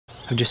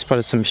I've just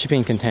spotted some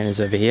shipping containers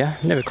over here.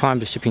 Never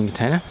climbed a shipping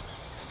container.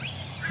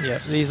 Yeah,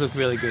 these look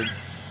really good.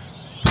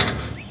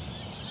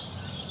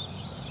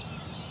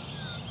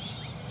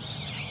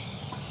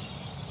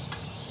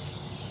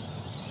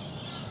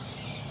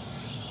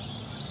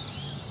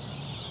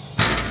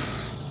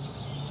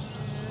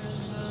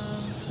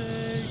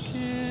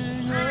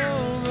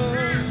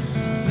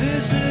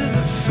 This is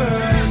the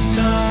first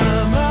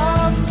time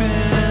I've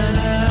been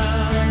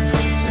out,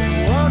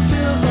 and what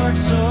feels like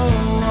so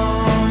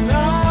long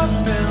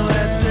I've been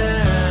let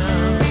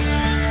down.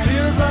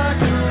 Feels like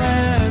a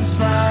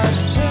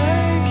landslide's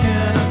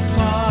taking a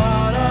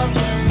part of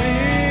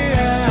me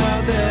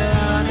out there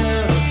I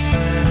never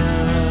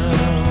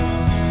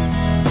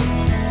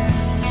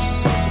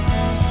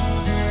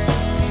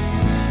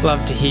found.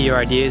 Love to hear your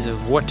ideas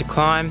of what to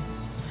climb.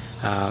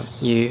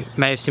 You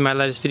may have seen my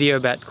latest video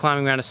about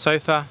climbing around a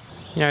sofa.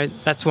 You know,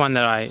 that's one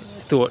that I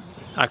thought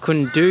I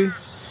couldn't do,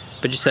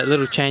 but just that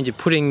little change of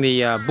putting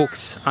the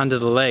books under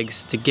the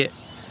legs to give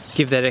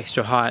that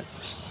extra height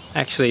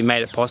actually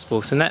made it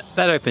possible. So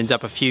that opens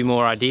up a few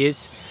more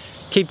ideas.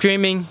 Keep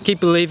dreaming, keep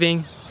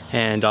believing,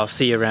 and I'll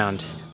see you around.